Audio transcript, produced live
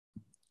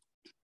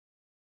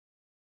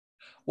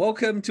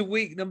Welcome to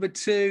week number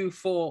 2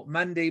 for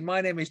Mandy.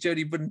 My name is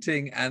Jody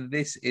Bunting, and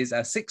this is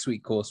our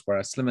 6-week course where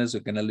our slimmers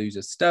are going to lose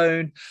a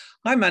stone.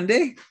 Hi,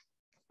 Mandy.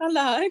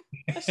 Hello.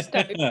 A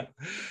stone.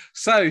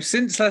 So,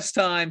 since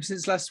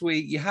last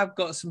week, you have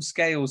got some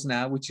scales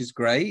now, which is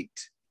great.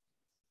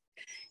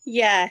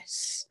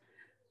 Yes.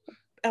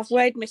 I've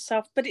weighed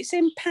myself, but it's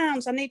in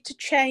pounds. I need to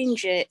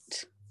change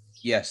it.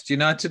 Yes. Do you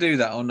know how to do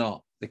that or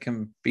not? They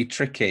can be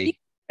tricky.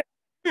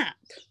 App.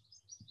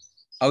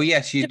 Oh,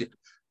 yes, you do.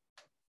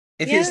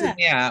 If it's in Yeah.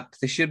 the app,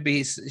 it should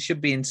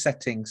be in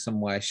settings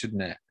somewhere,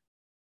 shouldn't it?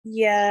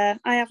 Yeah,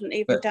 I haven't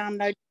even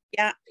downloaded the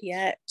app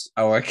yet.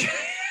 Oh, okay.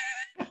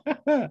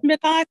 My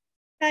life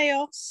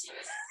chaos.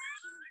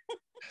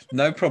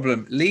 No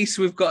problem. At least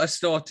we've got a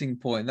starting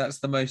point. That's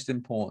the most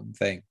important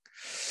thing.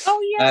 Oh,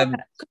 yeah.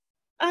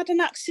 I had an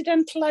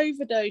accidental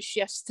overdose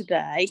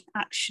yesterday,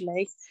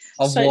 actually.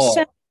 Of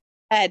what?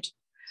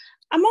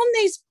 I'm on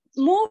these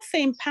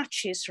morphine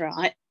patches,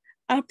 right?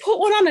 And I put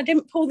one on, I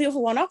didn't pull the other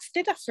one off,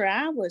 did I, for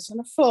hours? And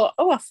I thought,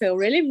 I feel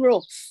really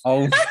rough.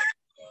 Oh.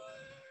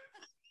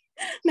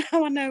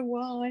 Now I know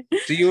why.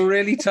 So you were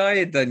really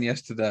tired then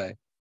yesterday?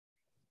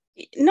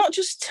 Not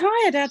just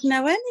tired, I had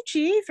no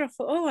energy either. I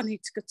thought, I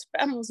need to go to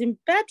bed. And I was in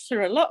bed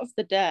for a lot of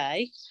the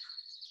day.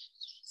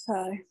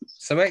 So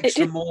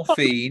extra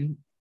morphine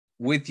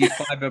with your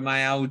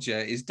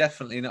fibromyalgia is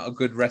definitely not a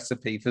good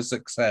recipe for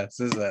success,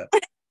 is it?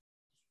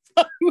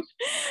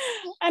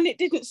 And it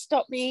didn't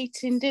stop me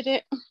eating, did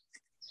it?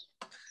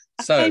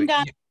 So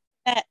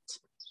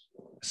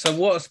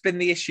what's been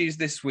the issues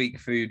this week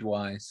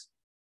food-wise?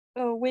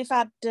 Oh, we've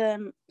had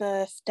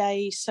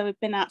birthdays, so we've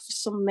been out for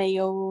some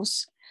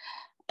meals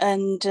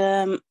and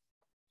a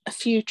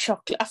few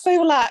chocolate. I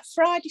feel like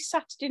Friday,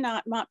 Saturday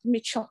night might be my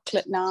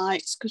chocolate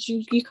nights because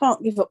you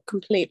can't give up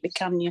completely,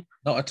 can you?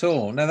 Not at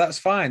all. No, that's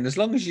fine. As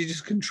long as you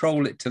just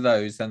control it to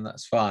those, then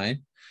that's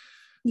fine.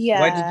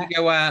 Yeah. Where did you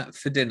go out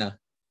for dinner?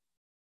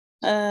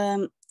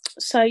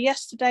 So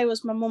yesterday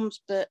was my mum's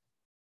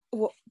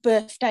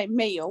birthday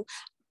meal,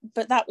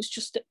 but that was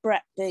just at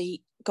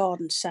Bretby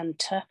Garden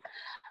Centre.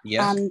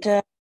 Yeah. And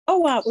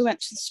we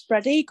went to the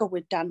Spread Eagle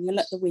with Daniel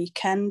at the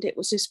weekend. It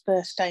was his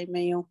birthday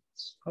meal.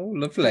 Oh,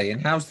 lovely.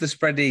 And how's the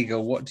Spread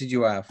Eagle? What did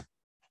you have?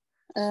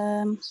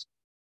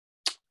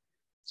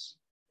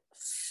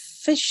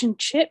 Fish and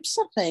chips,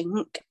 I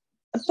think.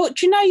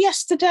 But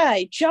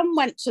yesterday John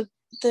went to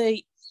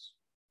the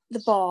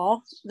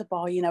bar, at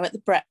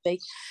the Bretby,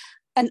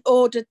 and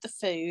ordered the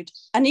food,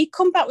 and he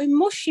come back with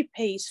mushy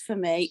peas for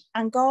me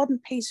and garden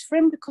peas for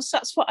him, because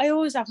that's what I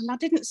always have. And I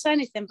didn't say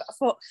anything, but I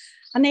thought,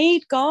 I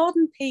need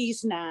garden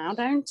peas now,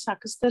 don't I?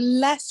 Because they're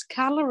less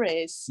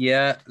calories.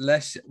 Yeah,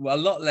 a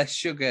lot less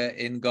sugar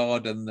in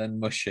garden than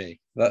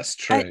mushy. That's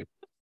true.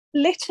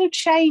 Little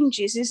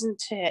changes,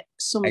 isn't it?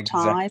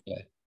 Sometimes.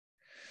 Exactly.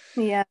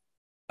 Yeah.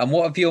 And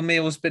what have your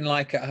meals been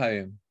like at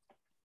home?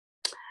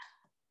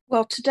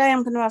 Well, today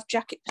I'm going to have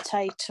jacket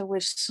potato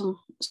with some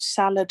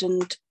salad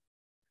and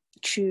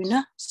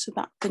tuna, so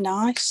that'd be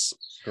nice.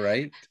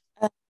 Great.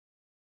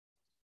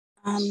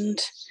 And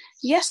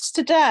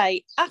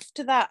yesterday,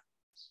 after that,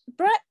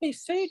 Bretby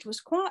food was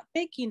quite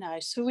big,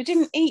 so we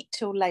didn't eat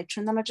till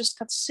later, and then I just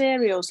had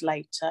cereals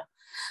later.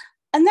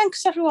 And then,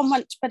 because everyone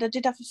went to bed, I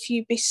did have a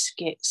few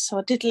biscuits, so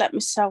I did let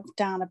myself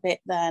down a bit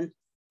then.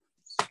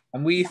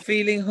 And were you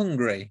feeling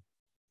hungry?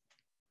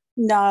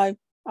 No,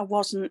 I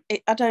wasn't.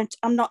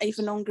 I'm not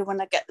even hungry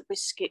when I get the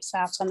biscuits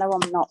out. I know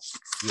I'm not.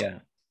 Yeah.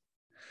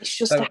 It's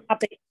just a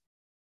habit.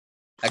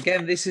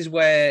 Again, this is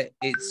where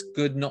it's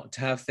good not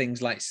to have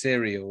things like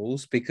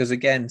cereals, because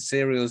again,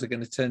 cereals are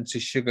going to turn to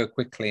sugar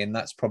quickly, and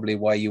that's probably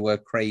why you were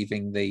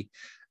craving the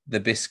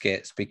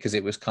biscuits, because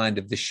it was kind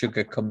of the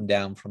sugar come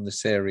down from the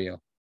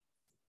cereal.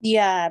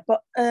 Yeah,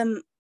 but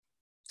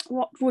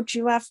what would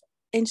you have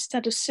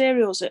instead of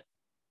cereals at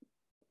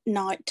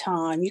night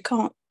time? You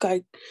can't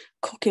go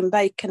cooking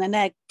bacon and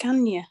egg,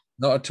 can you?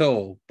 Not at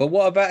all. But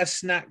what about a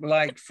snack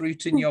like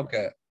fruit and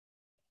yogurt?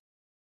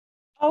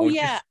 Oh,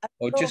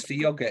 just the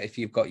yogurt if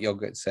you've got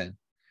yogurts in.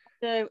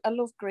 I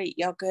love Greek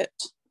yogurt.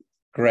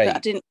 Great. But I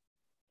didn't.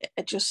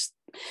 It just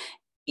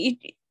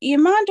your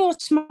mind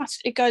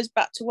automatically goes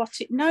back to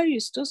what it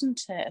knows,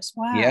 doesn't it? As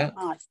well. Yeah.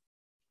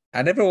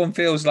 And everyone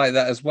feels like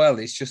that as well.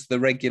 It's just the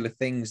regular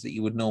things that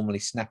you would normally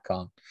snack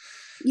on.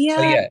 Yeah.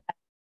 So yeah,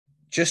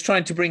 just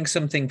trying to bring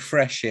something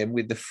fresh in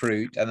with the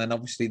fruit, and then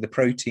obviously the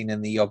protein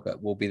and the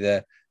yogurt will be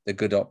the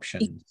good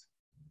options.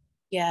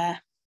 Yeah.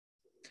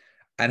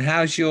 And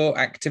how's your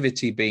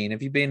activity been?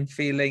 Have you been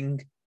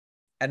feeling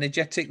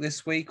energetic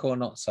this week or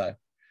not so?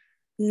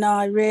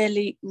 No,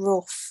 really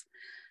rough.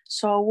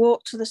 So I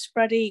walked to the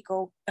Spread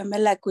Eagle and my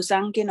leg was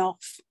hanging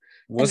off.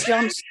 And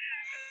John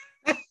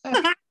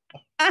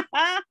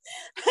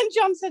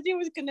said he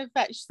was going to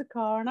fetch the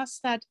car. And I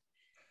said,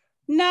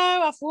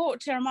 no, I've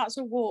walked here. I might as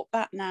well walk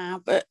back now.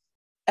 But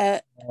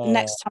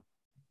next time,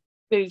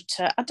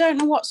 scooter. I don't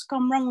know what's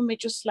gone wrong with me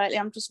just lately.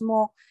 I'm just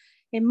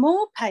in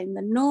more pain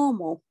than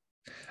normal.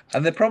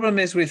 And the problem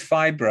is with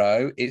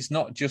fibro, it's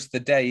not just the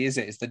day, is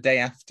it? It's the day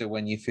after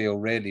when you feel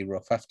really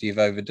rough, after you've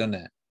overdone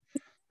it.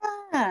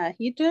 Yeah,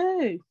 you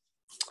do.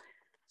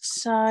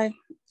 So.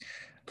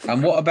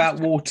 And what about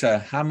water?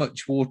 How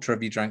much water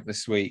have you drank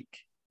this week?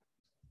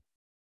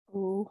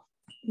 Oh,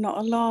 not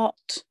a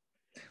lot.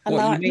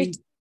 What you mean?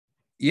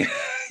 Yeah,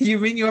 you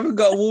mean you haven't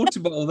got a water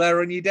bottle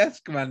there on your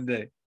desk,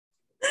 Mandy?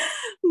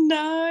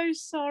 No,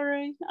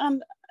 sorry.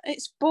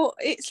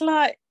 It's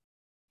like,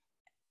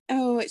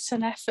 oh, it's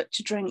an effort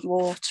to drink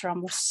water, I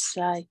must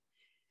say.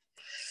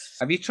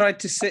 Have you tried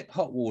to sip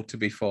hot water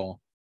before?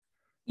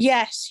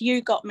 Yes,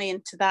 you got me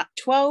into that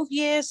 12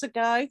 years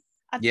ago.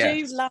 I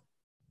Yes. do love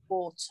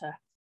water.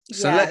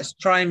 So let's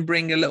try and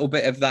bring a little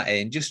bit of that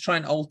in. Just try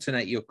and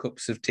alternate your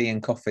cups of tea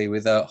and coffee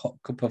with a hot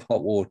cup of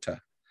hot water.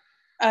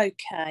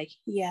 Okay,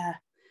 yeah.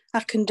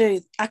 I can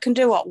do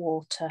hot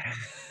water.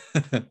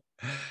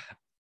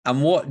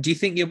 And what do you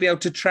think you'll be able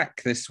to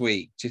track this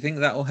week? Do you think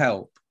that will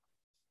help?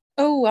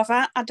 Oh, I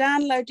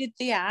downloaded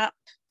the app.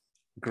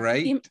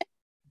 Great.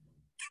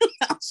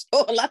 That's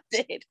all I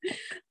did.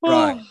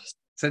 Right. Oh.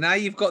 So now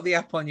you've got the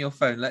app on your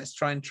phone. Let's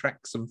try and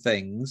track some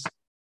things.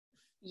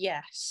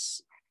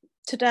 Yes.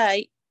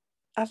 Today,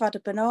 I've had a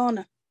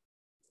banana.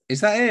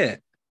 Is that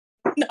it?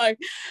 No, I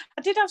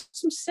did have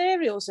some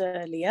cereals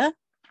earlier.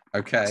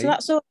 Okay. So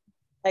that's all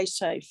I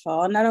so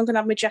far. And then I'm going to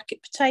have my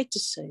jacket potato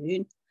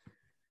soon.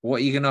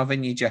 What are you going to have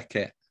in your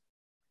jacket?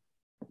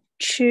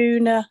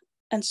 Tuna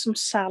and some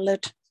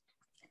salad.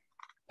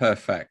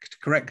 Perfect.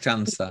 Correct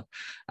answer.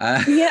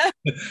 Yeah.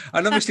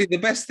 And obviously the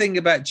best thing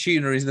about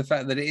tuna is the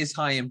fact that it is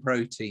high in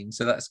protein.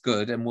 So that's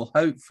good. And will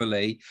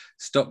hopefully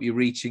stop you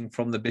reaching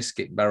from the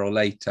biscuit barrel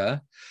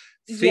later.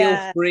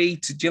 Feel free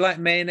to, do you like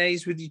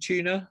mayonnaise with your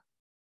tuna?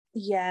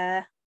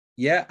 Yeah.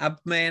 Yeah, add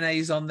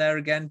mayonnaise on there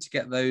again to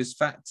get those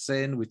fats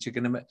in, which are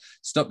going to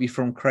stop you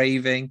from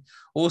craving.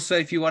 Also,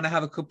 if you want to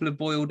have a couple of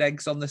boiled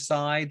eggs on the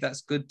side, that's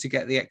good to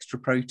get the extra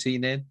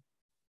protein in.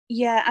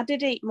 Yeah, I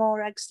did eat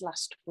more eggs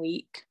last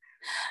week.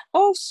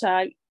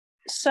 Also,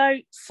 so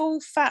full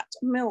fat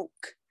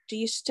milk, do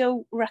you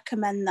still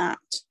recommend that?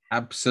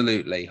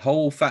 Absolutely.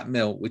 Whole fat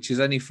milk, which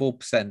is only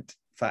 4%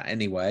 fat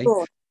anyway.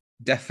 Good.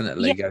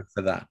 Definitely go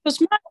for that.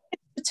 Because my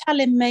kids were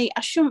telling me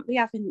I shouldn't be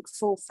having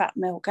full fat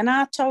milk. And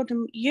I told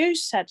them, you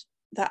said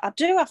that I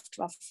do have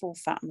to have full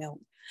fat milk.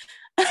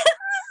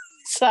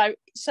 So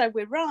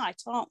we're right,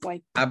 aren't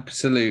we?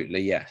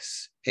 Absolutely,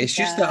 yes. It's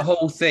just that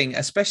whole thing,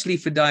 especially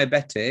for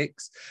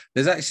diabetics,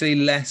 there's actually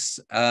less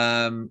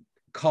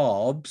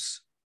carbs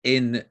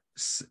in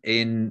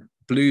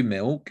blue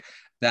milk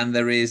than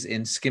there is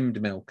in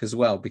skimmed milk as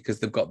well, because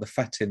they've got the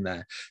fat in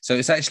there. So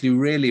it's actually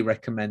really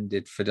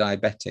recommended for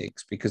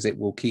diabetics because it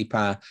will keep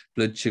our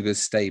blood sugars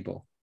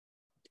stable.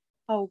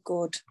 Oh,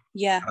 good.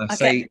 Yeah. I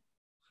say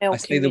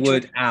the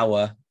word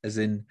 "our" as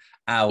in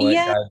our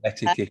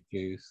diabetic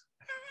issues.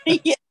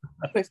 Yeah,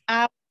 with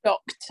our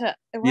doctor.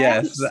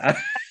 Yes.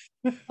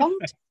 I've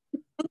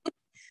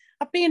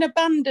been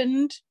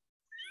abandoned.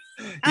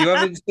 You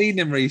haven't seen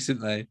him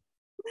recently?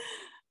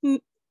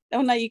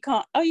 Oh, no, you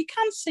can't. Oh, you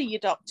can see your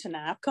doctor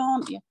now,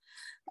 can't you?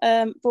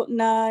 But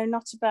no,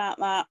 not about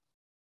that.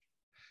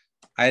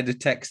 I had a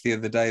text the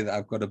other day that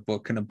I've got to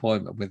book an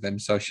appointment with him,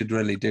 so I should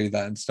really do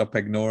that and stop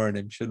ignoring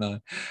him,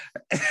 shouldn't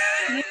I?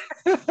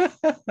 You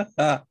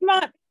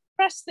might be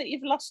impressed that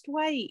you've lost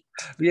weight.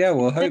 Yeah,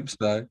 well, hope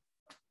so.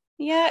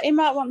 Yeah, he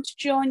might want to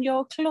join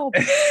your club.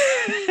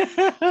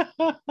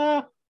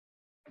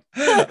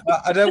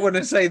 I don't want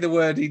to say the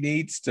word he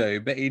needs to,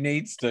 but he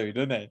needs to,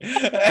 doesn't he?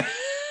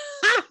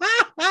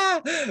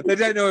 They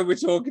don't know what we're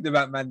talking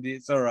about, Mandy.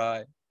 It's all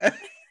right.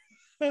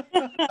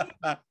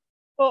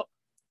 But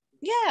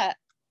yeah,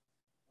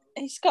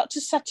 he's got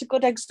to set a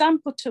good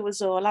example to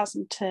us all,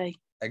 hasn't he?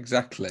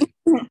 Exactly.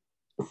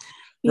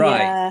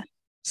 Right. Yeah.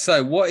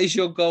 So what is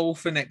your goal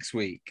for next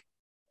week?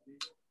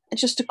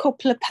 Just a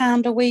couple of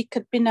pound a week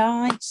would be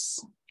nice.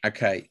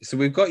 Okay, so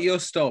we've got your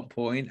start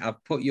point.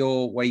 I've put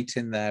your weight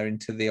in there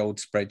into the old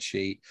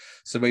spreadsheet.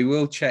 So we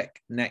will check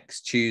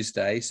next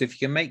Tuesday. So if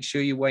you can make sure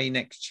you weigh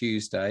next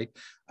Tuesday,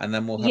 and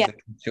then we'll have the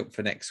catch up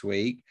for next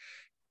week.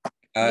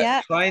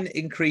 Try and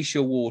increase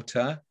your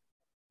water.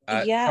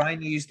 Try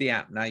and use the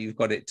app now you've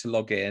got it to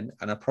log in.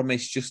 And I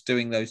promise just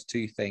doing those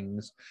two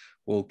things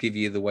will give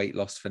you the weight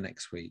loss for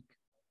next week.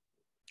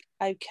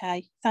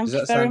 Okay, thank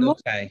you very much.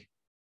 Does that sound okay?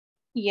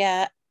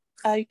 Yeah,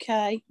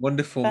 okay.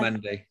 Wonderful,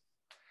 Mandy.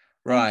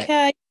 Right.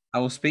 Okay. I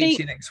will speak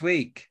to you next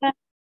week.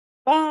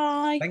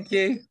 Bye. Thank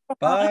you.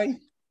 Bye.